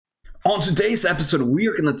On today's episode, we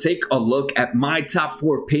are going to take a look at my top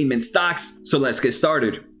 4 payment stocks. So let's get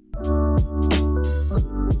started.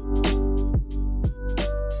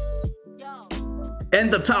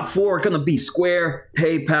 And the top 4 are going to be Square,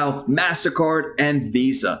 PayPal, Mastercard, and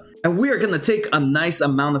Visa. And we are going to take a nice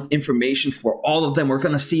amount of information for all of them. We're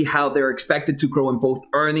going to see how they're expected to grow in both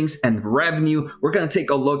earnings and revenue. We're going to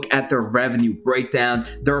take a look at their revenue breakdown,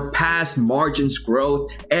 their past margins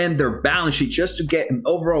growth, and their balance sheet just to get an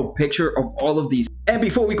overall picture of all of these. And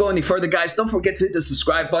before we go any further, guys, don't forget to hit the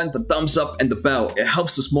subscribe button, the thumbs up, and the bell. It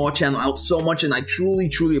helps the small channel out so much, and I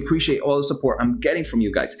truly appreciate all the support I'm getting from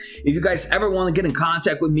you guys. If you guys ever want to get in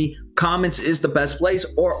contact with me, comments is the best place,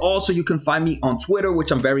 or also you can find me on Twitter,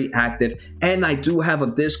 which I'm very active, and I do have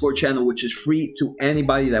a Discord channel which is free to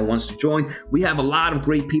anybody that wants to join. We have a lot of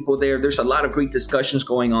great people there. There's a lot of great discussions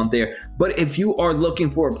going on there. But if you are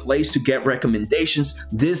looking for a place to get recommendations,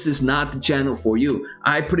 this is not the channel for you.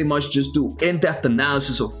 I pretty much just do in-depth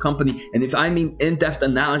analysis of company, and if I mean in-depth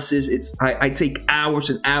analysis, I take hours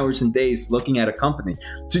and hours and days looking at a company.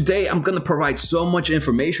 Today I'm going to provide so much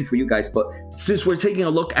information for you guys, but since we're taking a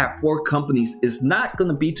look at 4 companies, it's not going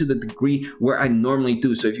to be to the degree where I normally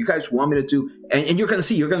do. So if you guys want me to do, and you're going to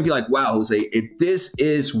see, you're going to be like, wow, Jose, if this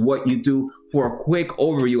is what you do for a quick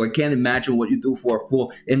overview, I can't imagine what you do for a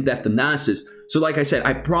full in-depth analysis. So like I said,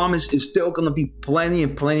 I promise it's still going to be plenty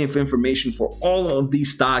of information for all of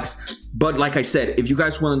these stocks. But like I said, if you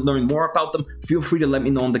guys want to learn more about them, feel free to let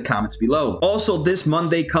me know in the comments below. Also, this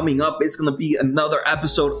Monday coming up, it's going to be another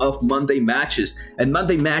episode of Monday Matches. And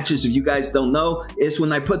Monday Matches, if you guys don't know, is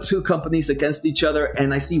when I put 2 companies against each other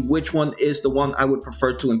and I see which one is the one I would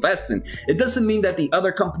prefer to invest in. It doesn't mean that the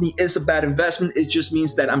other company is a bad investment. It just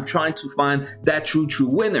means that I'm trying to find that true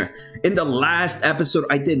winner. In the last episode,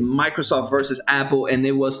 I did Microsoft versus Apple, and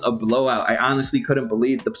it was a blowout. I honestly couldn't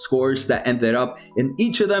believe the scores that ended up in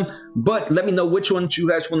each of them. But let me know which one you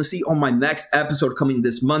guys want to see on my next episode coming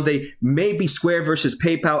this Monday. Maybe Square versus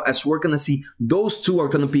PayPal, as we're going to see those 2 are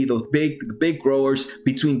going to be the big growers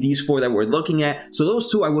between these 4 that we're looking at. So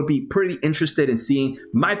those 2 I would be pretty interested in seeing.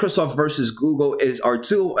 Microsoft versus Google is our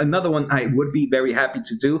 2. Another one I would be very happy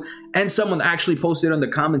to do. And someone actually posted on the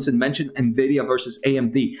comments and mentioned Nvidia versus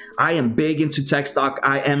AMD. I am big into tech stock.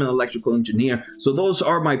 I am an electrical engineer. So those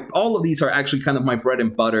are all of these are actually kind of my bread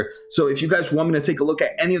and butter. So if you guys want me to take a look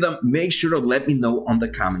at any of them, make sure to let me know on the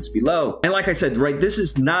comments below. And like I said, right, this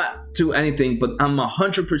is not to anything, but I'm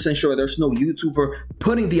 100% sure there's no YouTuber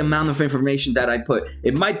putting the amount of information that I put.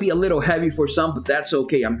 It might be a little heavy for some, but that's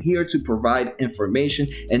okay. I'm here to provide information.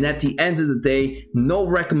 And at the end of the day, no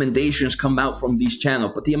recommendations come out from this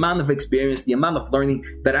channel, but the amount of experience, the amount of learning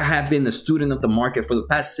that I have been a student of the market for the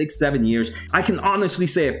past 6-7 years, I can honestly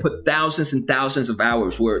say I've put thousands and thousands of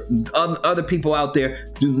hours where other people out there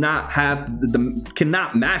do not have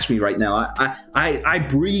cannot match me right now. I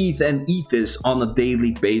breathe and eat this on a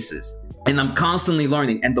daily basis. And I'm constantly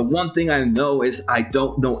learning. And the one thing I know is I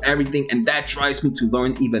don't know everything, and that drives me to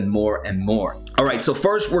learn even more and more. All right, so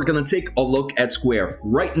first we're gonna take a look at Square.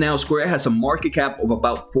 Right now, Square has a market cap of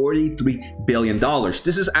about $43 billion.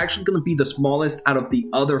 This is actually gonna be the smallest out of the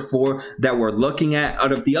other 4 that we're looking at,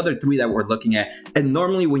 out of the other 3 that we're looking at. And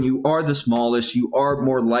normally when you are the smallest, you are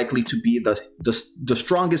more likely to be the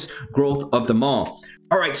strongest growth of them all.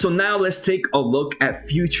 All right, so now let's take a look at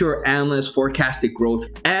future analyst forecasted growth.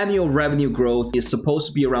 Annual revenue growth is supposed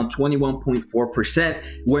to be around 21.4%,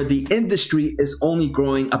 where the industry is only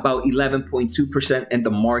growing about 11.2% and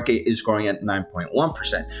the market is growing at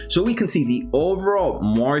 9.1%. So we can see the overall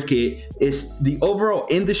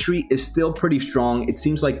industry is still pretty strong. It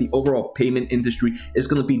seems like the overall payment industry is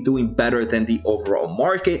going to be doing better than the overall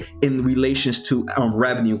market in relations to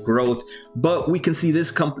revenue growth. But we can see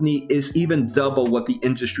this company is even double what the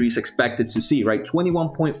industry is expected to see, right?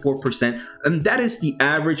 21.4%, and that is the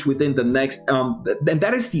average within the next and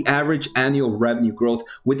that is the average annual revenue growth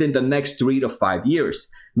within the next 3 to 5 years.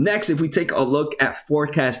 Next, if we take a look at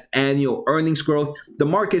forecast annual earnings growth, the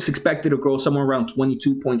market is expected to grow somewhere around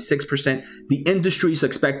 22.6%. The industry is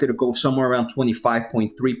expected to grow somewhere around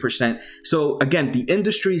 25.3%. So again, the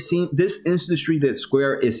industry this industry that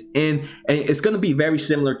Square is in, and it's going to be very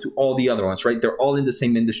similar to all the other ones, right? They're all in the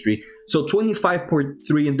same industry. So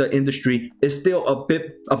 25.3 in the industry is still a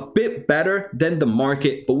bit better than the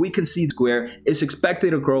market, but we can see Square is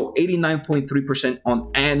expected to grow 89.3% on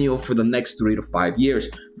annual for the next 3 to 5 years.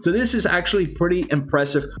 So this is actually pretty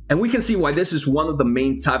impressive, and we can see why this is one of the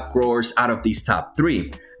main top growers out of these top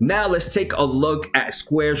 3. Now let's take a look at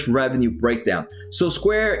Square's revenue breakdown. So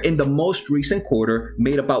Square in the most recent quarter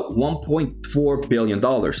made about $1.4 billion.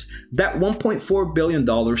 That $1.4 billion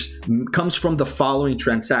comes from the following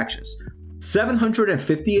transactions: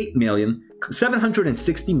 760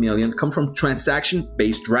 million come from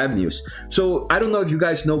transaction-based revenues. So I don't know if you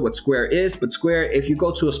guys know what Square is, but Square, if you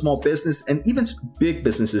go to a small business and even big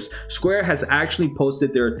businesses, Square has actually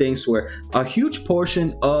posted their things where a huge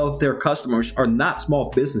portion of their customers are not small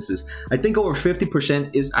businesses. I think over 50%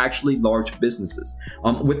 is actually large businesses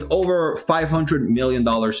with over $500 million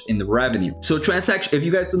in the revenue. So transaction, if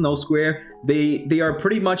you guys don't know Square, they are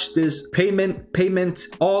pretty much this payment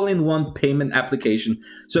all-in-one payment application.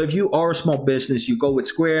 So if you are a small business, you go with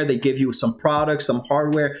Square, they give you some products, some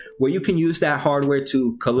hardware where you can use that hardware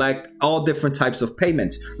to collect all different types of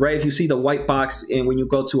payments, right? If you see the white box and when you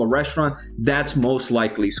go to a restaurant, that's most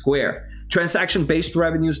likely Square. Transaction-based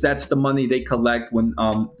revenues, that's the money they collect when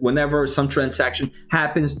whenever some transaction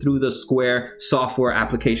happens through the Square software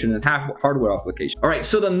application and hardware application. All right,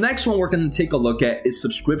 so the next one we're going to take a look at is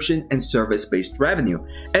subscription and service-based revenue.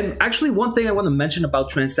 And actually, one thing I want to mention about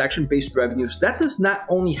transaction-based revenues, that does not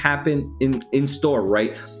only happen in store,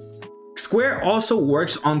 right? Square also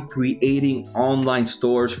works on creating online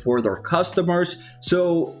stores for their customers.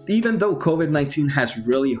 So even though COVID-19 has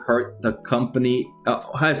really hurt the company,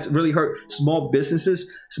 has really hurt small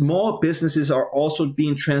businesses are also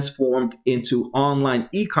being transformed into online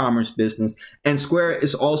e-commerce business. And Square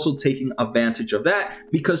is also taking advantage of that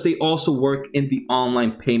because they also work in the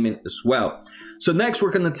online payment as well. So next,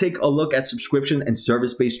 we're going to take a look at subscription and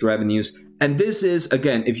service-based revenues. And this is,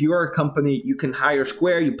 again, if you are a company, you can hire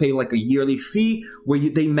Square, you pay like a yearly fee where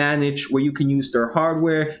they manage, where you can use their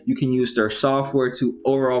hardware, you can use their software to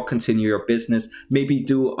overall continue your business, maybe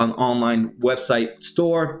do an online website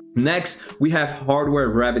store. Next, we have hardware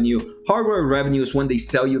revenue. Hardware revenue is when they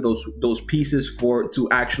sell you those pieces to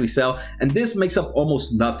actually sell. And this makes up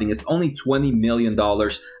almost nothing. It's only $20 million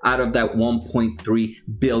out of that $1.3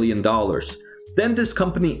 billion. Then this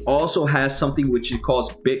company also has something which it calls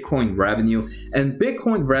Bitcoin revenue. And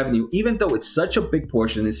Bitcoin revenue, even though it's such a big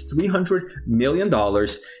portion, it's $300 million,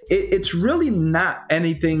 it's really not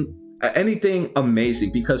anything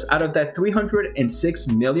amazing, because out of that $306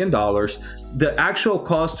 million, the actual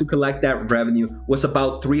cost to collect that revenue was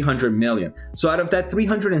about $300 million. So out of that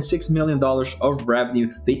 $306 million of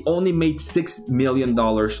revenue, they only made $6 million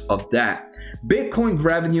of that. Bitcoin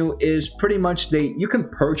revenue is pretty much you can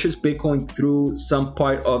purchase Bitcoin through some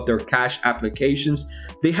part of their cash applications.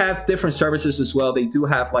 They have different services as well. They do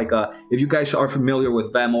have if you guys are familiar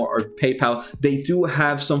with Venmo or PayPal, they do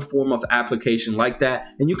have some form of application like that,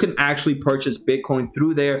 and you can actually purchase Bitcoin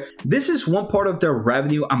through there. This is one part of their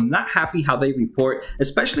revenue. I'm not happy how they report,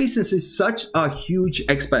 especially since it's such a huge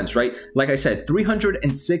expense, right? Like I said,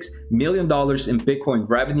 $306 million in Bitcoin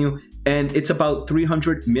revenue, and it's about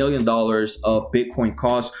 $300 million of Bitcoin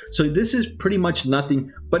cost. So this is pretty much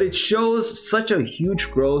nothing, but it shows such a huge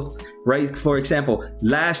growth, right? For example,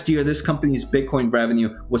 last year, this company's Bitcoin revenue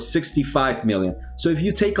was $65 million. So if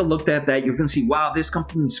you take a look at that, you're gonna see, wow, this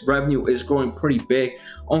company's revenue is growing pretty big.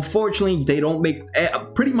 Unfortunately, they don't make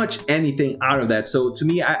pretty much anything out of that. So to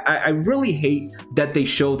me, I really hate that they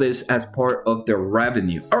show this as part of their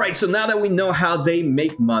revenue. All right, so now that we know how they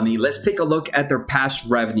make money, let's take a look at their past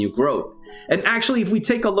revenue growth. And actually, if we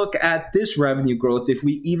take a look at this revenue growth, if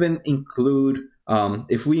we even include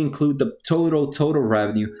the total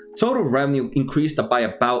revenue increased by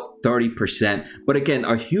about 30%. But again,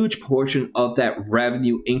 a huge portion of that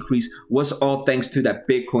revenue increase was all thanks to that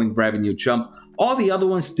Bitcoin revenue jump. All the other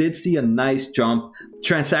ones did see a nice jump.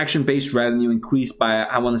 Transaction-based revenue increased by,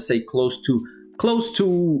 I want to say, close to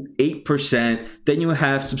 8%. Then you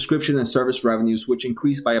have subscription and service revenues, which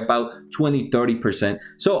increased by about 20-30%.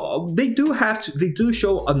 So they do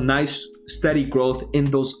show a nice steady growth in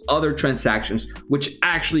those other transactions, which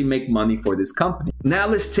actually make money for this company. Now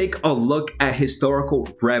let's take a look at historical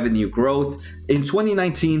revenue growth. In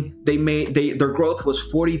 2019, their growth was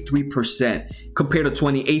 43% compared to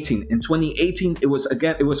 2018. In 2018, it was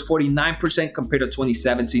 49% compared to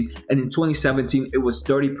 2017, and in 2017, it was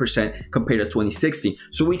 30% compared to 2016.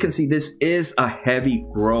 So we can see this is a heavy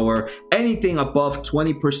grower. Anything above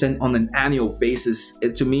 20% on an annual basis,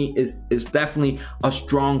 to me, is definitely a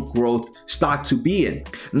strong growth stock to be in.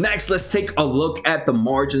 Next, let's take a look at the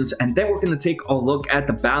margins, and then we're going to take a look at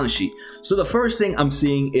the balance sheet. So the first thing I'm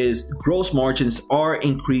seeing is gross margins are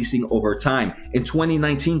increasing over time. In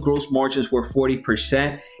 2019, gross margins were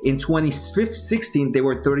 40%. In 2016, they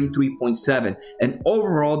were 33.7%. And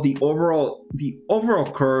overall, the overall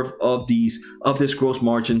curve of this gross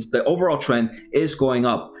margins, the overall trend is going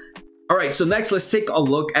up. All right, so next let's take a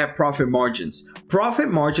look at profit margins.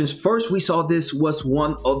 Profit margins, first we saw this was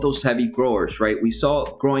one of those heavy growers, right? We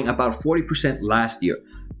saw growing about 40% last year.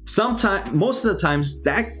 sometimes, most of the times,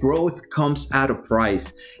 that growth comes at a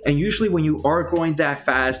price. And usually when you are growing that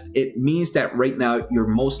fast, it means that right now you're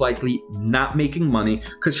most likely not making money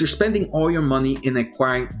because you're spending all your money in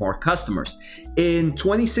acquiring more customers. In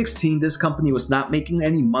 2016, this company was not making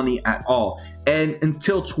any money at all. And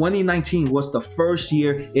until 2019 was the first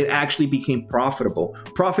year it actually became profitable.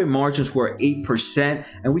 Profit margins were 8%,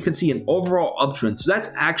 and we can see an overall uptrend. So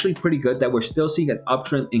that's actually pretty good that we're still seeing an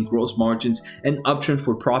uptrend in gross margins and uptrend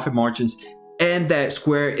for profit margins, and that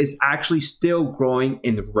Square is actually still growing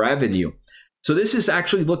in revenue. So this is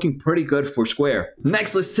actually looking pretty good for Square.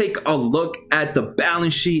 Next, let's take a look at the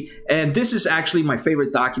balance sheet. And this is actually my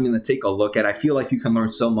favorite document to take a look at. I feel like you can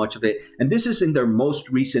learn so much of it. And this is in their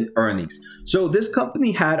most recent earnings. So this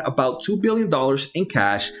company had about $2 billion in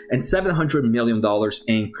cash and $700 million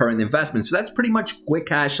in current investments. So that's pretty much quick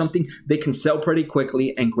cash, something they can sell pretty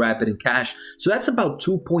quickly and grab it in cash. So that's about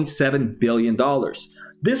 $2.7 billion.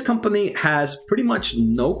 This company has pretty much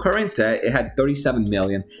no current debt. It had 37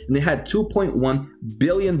 million and it had $2.1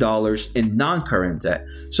 billion in non-current debt.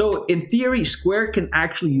 So in theory, Square can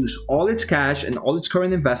actually use all its cash and all its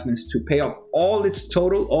current investments to pay off all its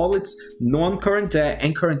non-current debt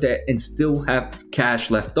and current debt and still have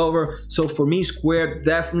cash left over. So for me, Square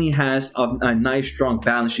definitely has a nice strong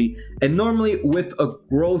balance sheet. And normally with a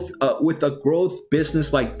growth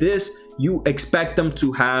business like this, you expect them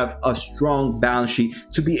to have a strong balance sheet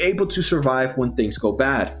to be able to survive when things go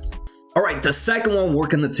bad. All right, the second one we're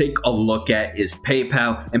gonna take a look at is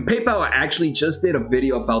PayPal. And PayPal, I actually just did a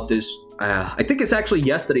video about this. I think it's actually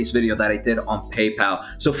yesterday's video that I did on PayPal.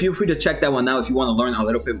 So feel free to check that one out if you want to learn a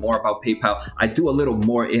little bit more about PayPal. I do a little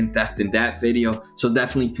more in depth in that video, so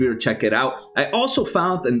definitely feel free to check it out. I also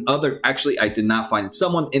found actually I did not find it.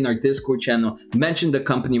 Someone in our Discord channel mentioned the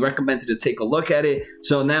company, recommended to take a look at it.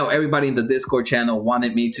 So now everybody in the Discord channel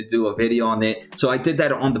wanted me to do a video on it. So I did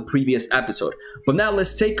that on the previous episode. But now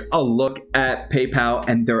let's take a look at PayPal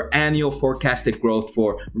and their annual forecasted growth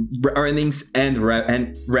for earnings and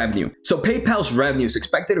revenue. So PayPal's revenue is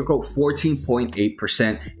expected to grow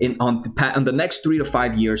 14.8% on the next 3 to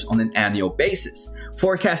 5 years on an annual basis.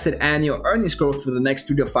 Forecasted annual earnings growth for the next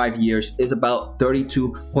 3 to 5 years is about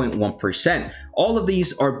 32.1%. All of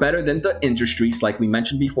these are better than the industries. Like we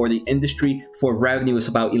mentioned before, the industry for revenue is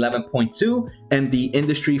about 11.2 and the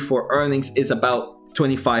industry for earnings is about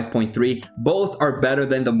 25.3. Both are better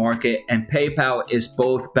than the market, and PayPal is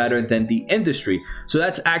both better than the industry. So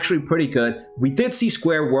that's actually pretty good. We did see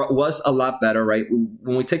Square was a lot better, right?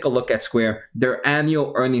 When we take a look at Square, their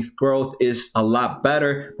annual earnings growth is a lot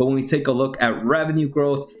better, but when we take a look at revenue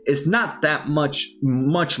growth, it's not that much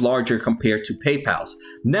larger compared to PayPal's.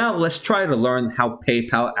 Now let's try to learn how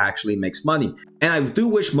PayPal actually makes money. And I do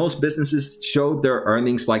wish most businesses showed their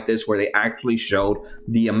earnings like this, where they actually showed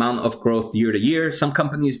the amount of growth year to year. Some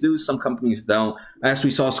companies do, some companies don't. As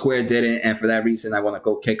we saw, Square didn't, and for that reason, I want to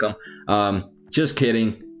go kick them. Just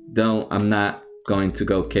kidding. I'm not going to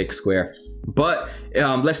go kick Square. But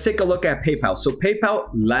let's take a look at PayPal. So PayPal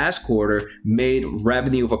last quarter made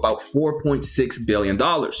revenue of about $4.6 billion.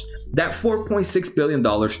 That $4.6 billion,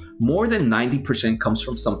 more than 90% comes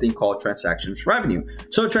from something called transactions revenue.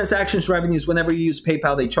 So transactions revenue is whenever you use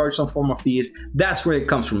PayPal, they charge some form of fees. That's where it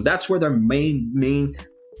comes from. That's where their main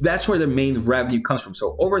revenue comes from.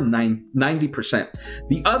 So over 90%.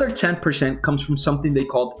 The other 10% comes from something they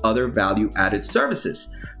call other value added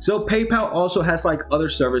services. So PayPal also has like other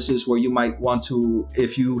services where you might want to,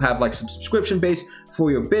 if you have like some subscription base for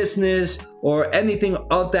your business or anything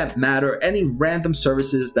of that matter, any random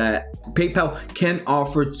services that PayPal can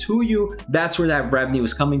offer to you, that's where that revenue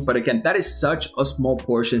is coming. But again, that is such a small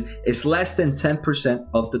portion. It's less than 10%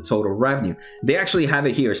 of the total revenue. They actually have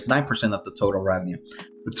it here. It's 9% of the total revenue.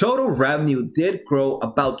 The total revenue did grow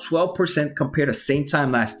about 12% compared to same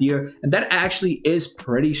time last year. And that actually is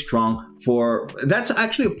pretty strong that's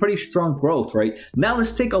actually a pretty strong growth, right? Now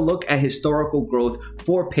let's take a look at historical growth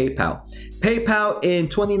for PayPal. PayPal in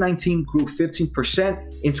 2019 grew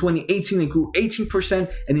 15%, in 2018 it grew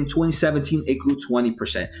 18%, and in 2017 it grew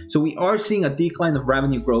 20%. So we are seeing a decline of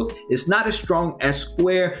revenue growth. It's not as strong as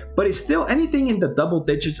Square, but it's still anything in the double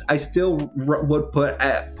digits. I still would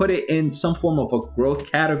put it in some form of a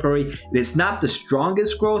growth category. It's not the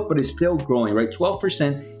strongest growth, but it's still growing, right?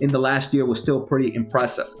 12% in the last year was still pretty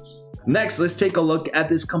impressive. Next, let's take a look at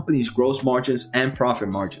this company's gross margins and profit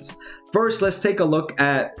margins. First, let's take a look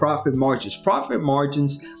at profit margins. Profit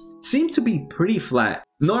margins seem to be pretty flat.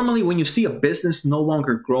 Normally, when you see a business no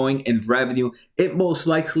longer growing in revenue, it most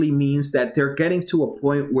likely means that they're getting to a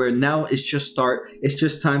point where now it's just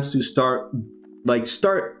time to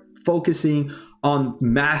start focusing on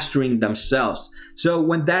mastering themselves. So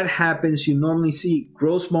when that happens, you normally see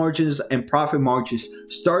gross margins and profit margins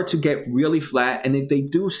start to get really flat. And if they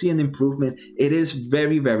do see an improvement, it is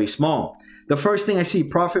very, very small. The first thing I see,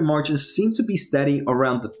 profit margins seem to be steady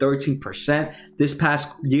around the 13%. This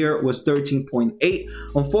past year was 13.8.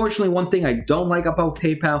 Unfortunately, one thing I don't like about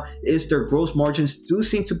PayPal is their gross margins do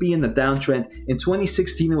seem to be in a downtrend. In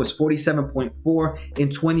 2016, it was 47.4. In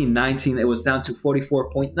 2019, it was down to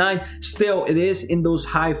 44.9. Still, it is in those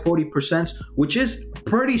high 40%, which is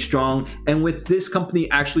pretty strong. And with this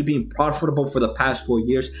company actually being profitable for the past 4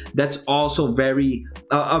 years, that's also a very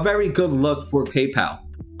good look for PayPal.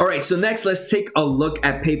 All right, so next let's take a look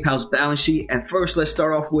at PayPal's balance sheet. And first, let's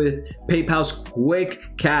start off with PayPal's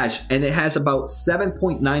quick cash. And it has about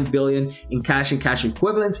 $7.9 billion in cash and cash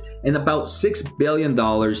equivalents and about $6 billion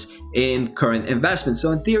in current investments. So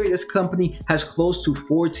in theory, this company has close to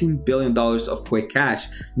 $14 billion of quick cash.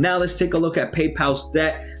 Now let's take a look at PayPal's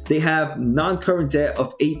debt. They have non-current debt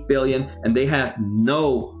of $8 billion and they have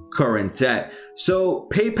no current debt. So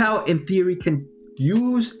PayPal in theory can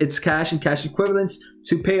use its cash and cash equivalents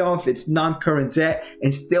to pay off its non-current debt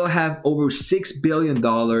and still have over $6 billion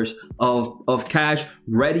of cash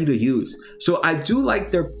ready to use. So I do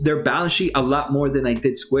like their balance sheet a lot more than I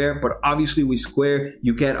did Square, but obviously with Square,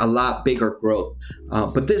 you get a lot bigger growth.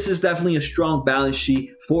 But this is definitely a strong balance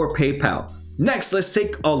sheet for PayPal. Next, let's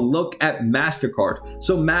take a look at Mastercard.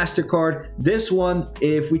 So Mastercard, this one,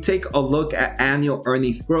 if we take a look at annual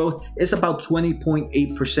earnings growth, it's about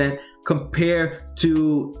 20.8% compared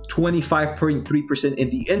to 25.3% in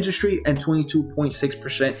the industry and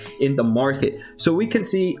 22.6% in the market. So we can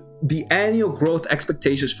see the annual growth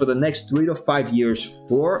expectations for the next 3 to 5 years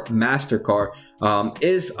for Mastercard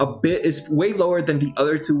is way lower than the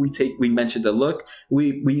other two we mentioned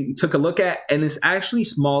we took a look at, and it's actually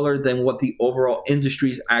smaller than what the overall industry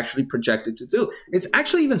is actually projected to do. It's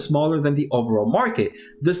actually even smaller than the overall market.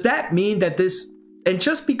 Does that mean that this, and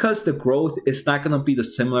just because the growth is not going to be the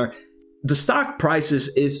similar, the stock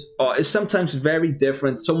prices is sometimes very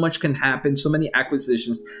different. So much can happen, so many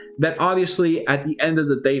acquisitions, that obviously at the end of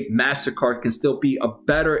the day, Mastercard can still be a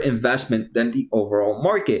better investment than the overall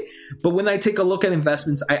market. But when I take a look at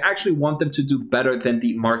investments, I actually want them to do better than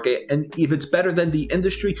the market. And if it's better than the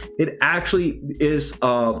industry, it actually is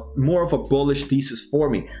more of a bullish thesis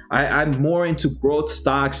for me. I'm more into growth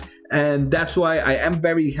stocks. And that's why I'm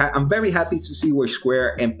very happy to see where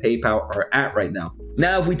Square and PayPal are at right now.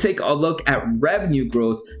 Now, if we take a look at revenue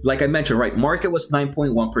growth, like I mentioned, right, market was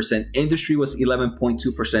 9.1%, industry was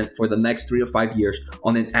 11.2% for the next 3 to 5 years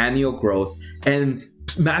on an annual growth, and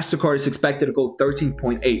Mastercard is expected to go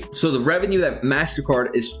 13.8. So the revenue that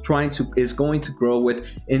Mastercard is going to grow with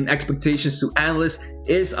in expectations to analysts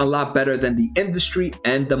is a lot better than the industry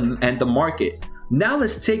and the market. Now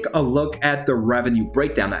let's take a look at the revenue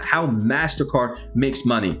breakdown, at how Mastercard makes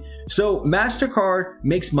money. So Mastercard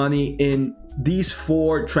makes money in these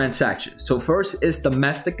 4 transactions. So first is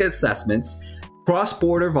domestic assessments,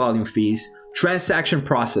 cross-border volume fees, transaction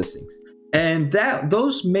processing, and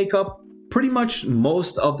those make up pretty much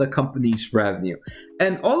most of the company's revenue.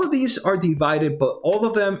 And all of these are divided, but all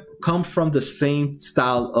of them come from the same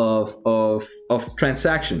style of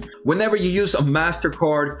transaction. Whenever you use a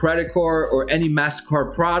Mastercard credit card or any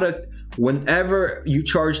Mastercard product, whenever you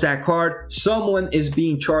charge that card, someone is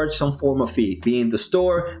being charged some form of fee, being the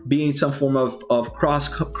store, being some form of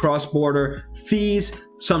cross-border fees,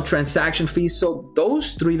 some transaction fees. So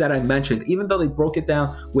those 3 that I mentioned, even though they broke it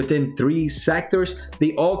down within 3 sectors,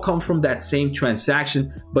 they all come from that same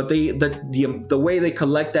transaction, but the way they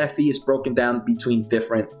collect that fee is broken down between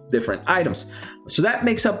different items. So that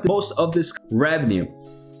makes up most of this revenue.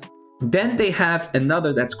 Then they have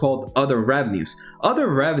another that's called other revenues. Other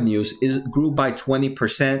revenues grew by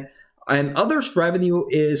 20%. And others revenue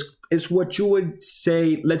is what you would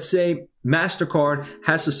say, let's say Mastercard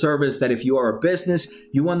has a service that if you are a business,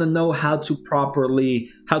 you want to know how to properly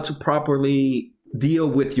deal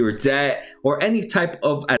with your debt or any type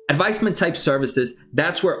of advisement type services.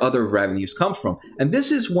 That's where other revenues come from. And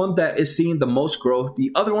this is one that is seeing the most growth.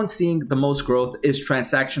 The other one seeing the most growth is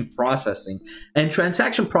transaction processing. And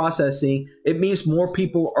transaction processing, it means more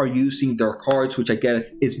people are using their cards, which I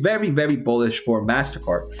guess is very, very bullish for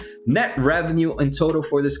Mastercard. Net revenue in total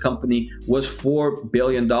for this company was $4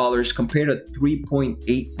 billion compared to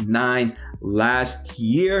 3.89 last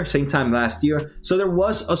year, same time last year. So there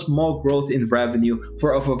was a small growth in revenue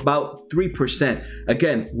of about 3%.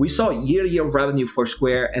 Again, we saw year-to-year revenue for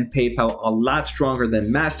Square and PayPal a lot stronger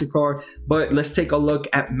than Mastercard, but let's take a look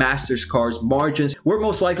at Mastercard's margins. We're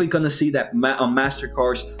most likely going to see that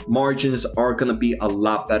Mastercard's margins are going to be a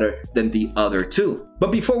lot better than the other 2.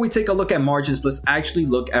 But before we take a look at margins, let's actually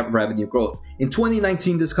look at revenue growth. In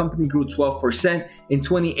 2019, this company grew 12%. In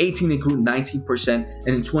 2018, it grew 19%. And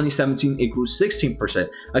in 2017, it grew 16%.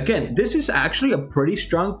 Again, this is actually a pretty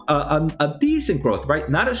strong, a decent growth, right?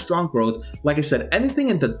 Not a strong growth. Like I said, anything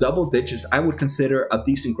in the double digits, I would consider a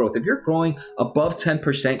decent growth. If you're growing above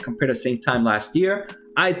 10% compared to the same time last year,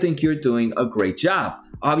 I think you're doing a great job.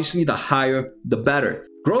 Obviously, the higher, the better.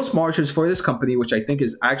 Gross margins for this company, which I think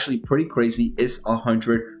is actually pretty crazy, is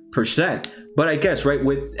 100%. But I guess, right,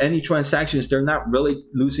 with any transactions, they're not really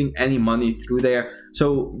losing any money through there.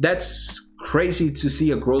 So that's crazy to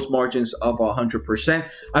see a gross margins of 100%.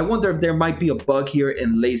 I wonder if there might be a bug here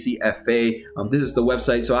in Lazy FA. This is the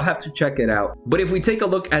website, so I'll have to check it out. But if we take a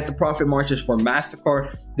look at the profit margins for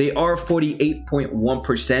Mastercard, they are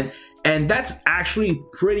 48.1%. And that's actually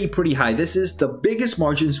pretty high. This is the biggest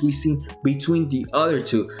margins we've seen between the other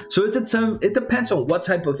two. So it depends on what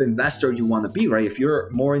type of investor you want to be, right? If you're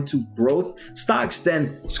more into growth stocks,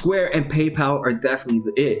 then Square and PayPal are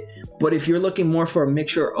definitely it. But if you're looking more for a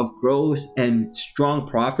mixture of growth and strong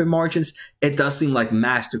profit margins, it does seem like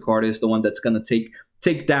Mastercard is the one that's going to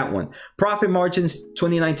take that one. Profit margins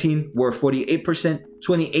 2019 were 48%,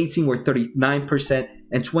 2018 were 39%,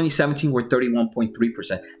 and 2017 were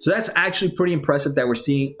 31.3%. So that's actually pretty impressive that we're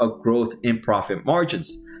seeing a growth in profit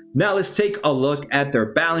margins. Now let's take a look at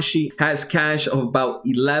their balance sheet. Has cash of about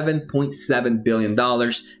 $11.7 billion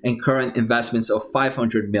and current investments of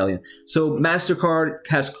 $500 million. So Mastercard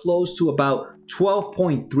has close to about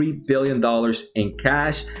 $12.3 billion in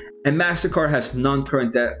cash. And Mastercard has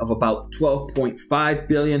non-current debt of about $12.5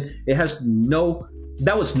 billion. It has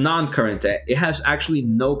that was non-current debt. It has actually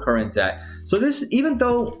no current debt. So this, even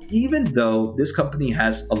though this company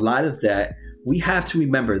has a lot of debt, we have to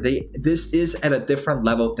remember this is at a different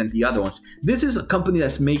level than the other ones. This is a company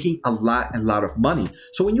that's making a lot of money.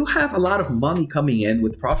 So when you have a lot of money coming in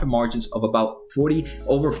with profit margins of about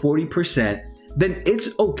over 40%, then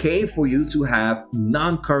it's okay for you to have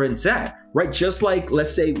non-current debt, right? Just like,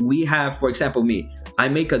 let's say we have, for example, me, I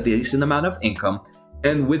make a decent amount of income.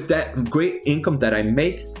 And with that great income that I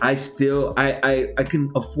make, I can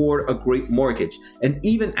afford a great mortgage. And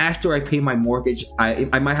even after I pay my mortgage, I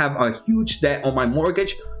might have a huge debt on my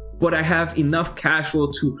mortgage, but I have enough cash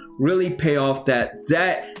flow to really pay off that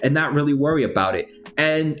debt and not really worry about it.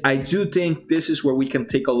 And I do think this is where we can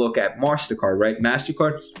take a look at Mastercard, right?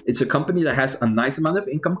 Mastercard, it's a company that has a nice amount of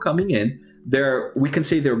income coming in. We can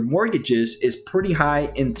say their mortgages is pretty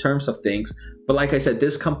high in terms of things. But like I said,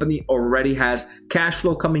 this company already has cash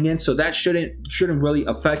flow coming in, so that shouldn't really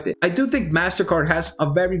affect it. I do think Mastercard has a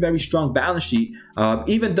very strong balance sheet,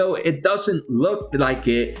 even though it doesn't look like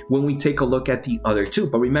it when we take a look at the other two.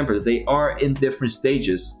 But remember, they are in different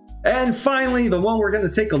stages. And finally, the one we're going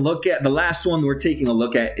to take a look at, the last one we're taking a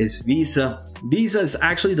look at, is Visa. Visa is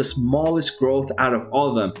actually the smallest growth out of all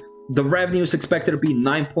of them. The revenue is expected to be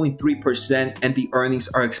 9.3% and the earnings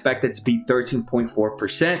are expected to be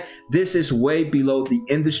 13.4%. This is way below the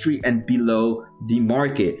industry and below the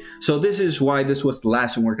market. So this is why this was the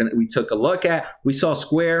last one we took a look at. We saw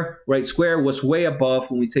Square, right? Square was way above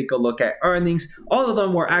when we take a look at earnings. All of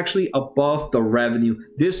them were actually above the revenue.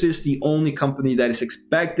 This is the only company that is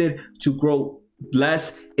expected to grow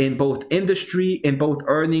less in both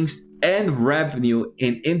earnings and revenue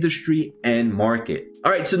in industry and market.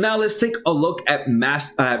 All right, so now let's take a look at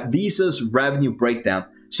Visa's revenue breakdown.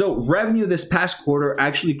 So revenue this past quarter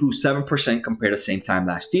actually grew 7% compared to the same time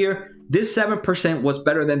last year. This 7% was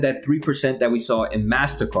better than that 3% that we saw in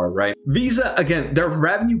Mastercard, right? Visa, again, their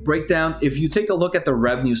revenue breakdown, if you take a look at the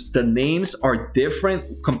revenues, the names are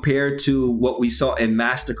different compared to what we saw in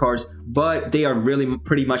Mastercard's, but they are really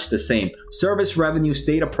pretty much the same. Service revenues,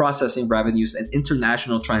 data processing revenues, and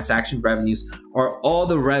international transaction revenues are all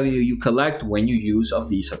the revenue you collect when you use a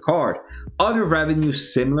Visa card. Other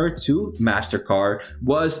revenues similar to Mastercard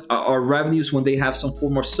are revenues when they have some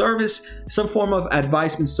form of service, some form of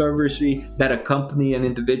advisement service that a company and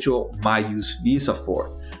individual might use Visa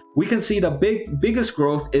for. We can see the biggest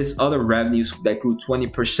growth is other revenues that grew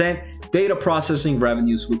 20%, data processing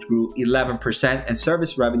revenues which grew 11%, and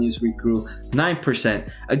service revenues which grew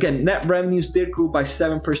 9%. Again, net revenues did grow by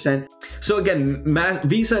 7%. So again,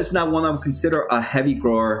 Visa is not one I would consider a heavy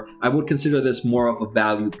grower. I would consider this more of a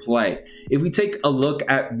value play. If we take a look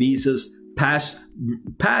at Visa's past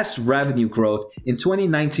revenue growth, in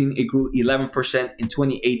 2019 it grew 11%, in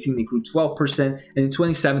 2018 it grew 12%, and in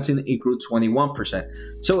 2017 it grew 21%.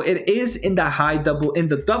 So it is in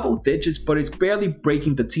the double digits, but it's barely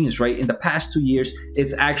breaking the teens, right? In the past 2 years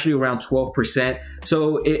it's actually around 12%.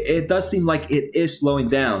 So it does seem like it is slowing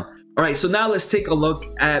down. All right, so now let's take a look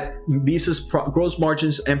at Visa's gross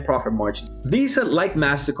margins and profit margins. Visa, like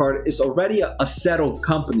Mastercard, is already a settled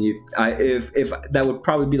company. If that would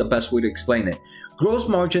probably be the best way to explain it. Gross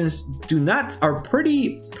margins are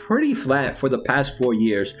pretty flat for the past 4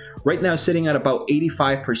 years. Right now, sitting at about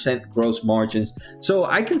 85% gross margins. So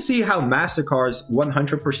I can see how Mastercard's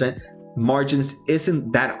 100% margins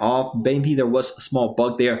isn't that off. Maybe there was a small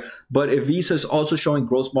bug there, but if Visa is also showing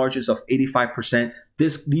gross margins of 85%,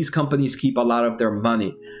 these companies keep a lot of their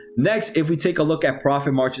money. Next, if we take a look at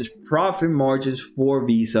profit margins for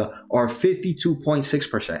Visa are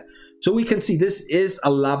 52.6%. So we can see this is a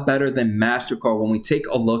lot better than Mastercard when we take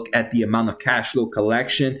a look at the amount of cash flow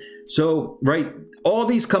collection. So, right, all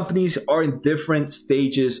these companies are in different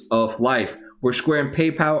stages of life. Where Square and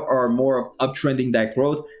PayPal are more of uptrending that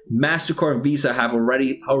growth, Mastercard and Visa have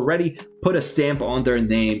already put a stamp on their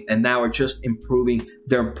name and now are just improving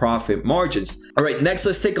their profit margins. All right, next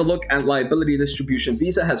let's take a look at liability distribution.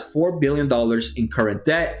 Visa has $4 billion in current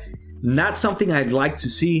debt. Not something I'd like to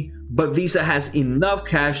see, but Visa has enough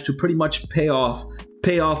cash to pretty much pay off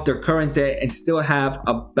their current debt and still have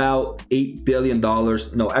about $8 billion.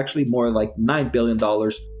 No, actually more like $9 billion.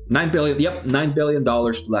 $9 billion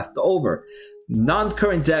left over.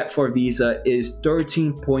 Non-current debt for Visa is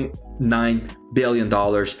 $13.9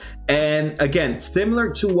 billion. And again, similar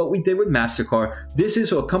to what we did with Mastercard, this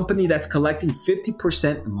is a company that's collecting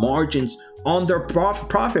 50% margins on their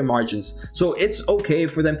profit margins. So it's okay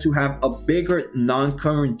for them to have a bigger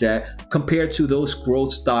non-current debt compared to those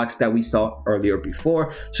growth stocks that we saw earlier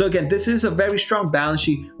before. So again, this is a very strong balance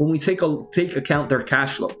sheet when we take account their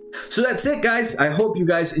cash flow. So that's it, guys. I hope you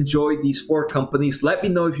guys enjoyed these 4 companies. Let me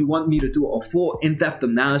know if you want me to do a full in-depth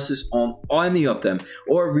analysis on any of them.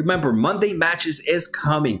 Or remember, Monday Matches is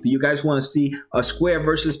coming. Do you guys want to see a Square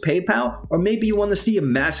versus PayPal? Or maybe you want to see a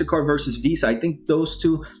Mastercard versus Visa? I think those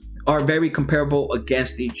two are very comparable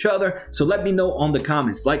against each other. So let me know on the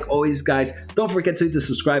comments. Like always, guys, don't forget to hit the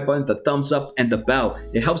subscribe button, the thumbs up, and the bell.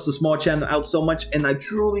 It helps the small channel out so much, and I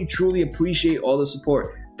truly appreciate all the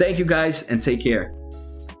support. Thank you, guys, and take care.